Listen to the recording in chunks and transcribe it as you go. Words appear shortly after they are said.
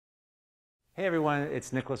Hey everyone,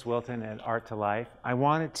 it's Nicholas Wilton at Art to Life. I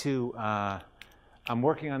wanted to, I'm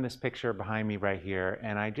working on this picture behind me right here,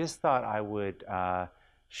 and I just thought I would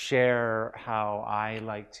share how I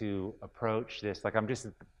like to approach this. Like I'm just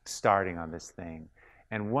starting on this thing.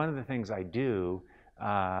 And one of the things I do,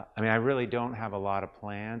 I really don't have a lot of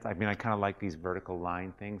plans. I kind of like these vertical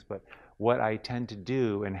line things, but what I tend to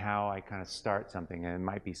do and how I kind of start something, and it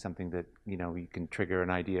might be something that, you can trigger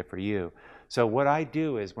an idea for you. So what I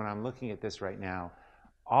do is when I'm looking at this right now,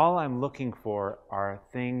 all I'm looking for are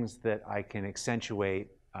things that I can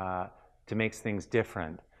accentuate to make things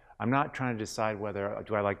different. I'm not trying to decide whether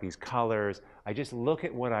do I like these colors. I just look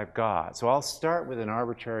at what I've got. So I'll start with an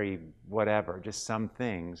arbitrary whatever, just some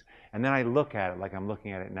things, and then I look at it like I'm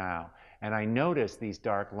looking at it now. And I notice these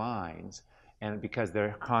dark lines, and because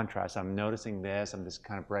they're contrast, I'm noticing this, I'm this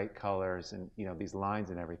kind of bright colors and these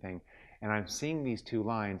lines and everything. And I'm seeing these two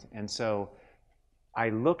lines, and so I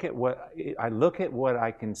look at what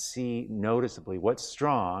I can see noticeably, what's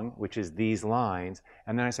strong, which is these lines,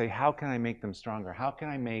 and then I say, how can I make them stronger? How can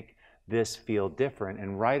I make this feel different?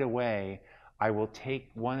 And right away, I will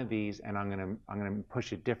take one of these and I'm gonna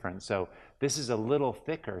push it different. So this is a little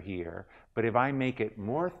thicker here, but if I make it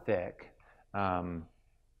more thick, I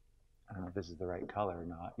don't know if this is the right color or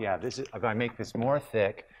not. Yeah, if I make this more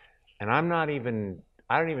thick, and I don't even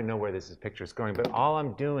know where this picture is going, but all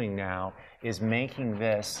I'm doing now is making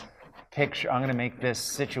this picture, I'm going to make this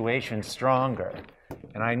situation stronger.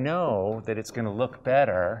 And I know that it's going to look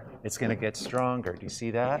better, it's going to get stronger. Do you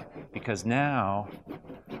see that? Because now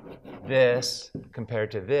this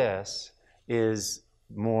compared to this is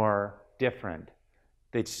more different.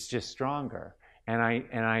 It's just stronger. And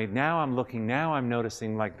now I'm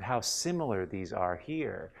noticing like how similar these are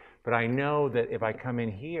here. But I know that if I come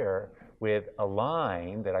in here with a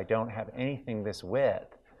line that I don't have anything this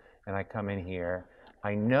width, and I come in here,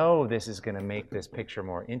 I know this is going to make this picture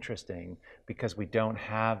more interesting because we don't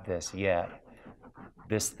have this yet,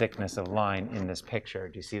 this thickness of line in this picture.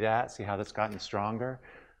 Do you see that? See how that's gotten stronger?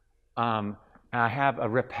 And I have a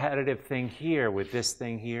repetitive thing here with this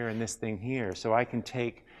thing here and this thing here. So I can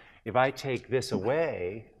take, if I take this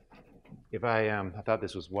away, I thought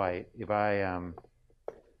this was white,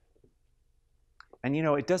 and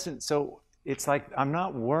it doesn't, so it's like I'm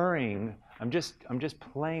not worrying, I'm just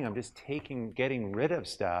playing, I'm just getting rid of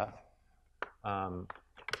stuff that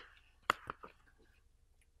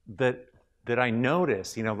I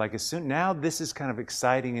notice, like now this is kind of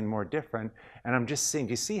exciting and more different, and I'm just seeing,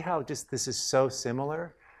 do you see how just this is so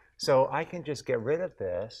similar? So I can just get rid of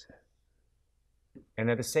this,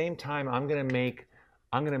 and at the same time I'm gonna make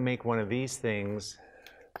one of these things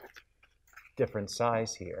different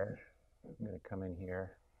size here. I'm going to come in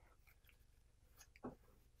here.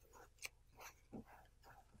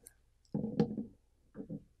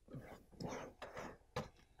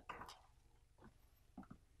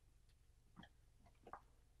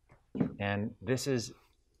 And this is,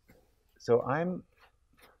 so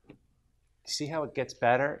see how it gets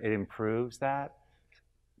better? It improves that.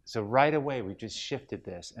 So right away we just shifted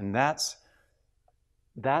this, and that's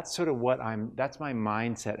sort of that's my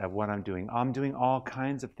mindset of what I'm doing. I'm doing all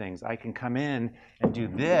kinds of things. I can come in and do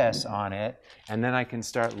this on it, and then I can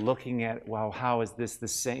start looking at, well, how is this the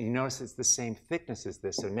same? You notice it's the same thickness as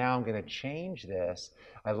this, so now I'm going to change this.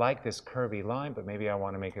 I like this curvy line, but maybe I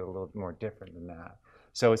want to make it a little more different than that.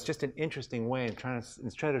 So it's just an interesting way of trying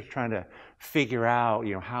to figure out,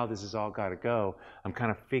 how this has all got to go. I'm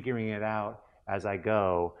kind of figuring it out as I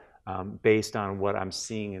go. Based on what I'm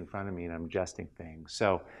seeing in front of me, and I'm adjusting things.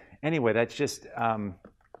 So anyway, that's just,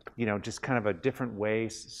 just kind of a different way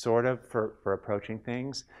sort of for approaching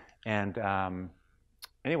things. And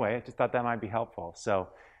anyway, I just thought that might be helpful. So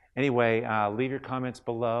anyway, leave your comments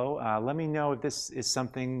below. Let me know if this is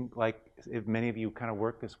something like, if many of you kind of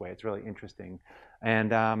work this way. It's really interesting.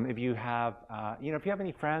 And if you have, if you have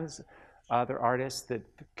any friends, other artists that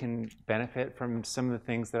can benefit from some of the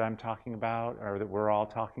things that I'm talking about or that we're all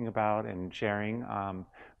talking about and sharing,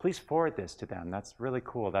 please forward this to them. That's really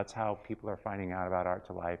cool. That's how people are finding out about Art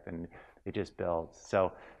to Life, and it just builds.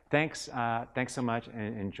 So thanks so much,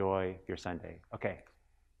 and enjoy your Sunday. Okay.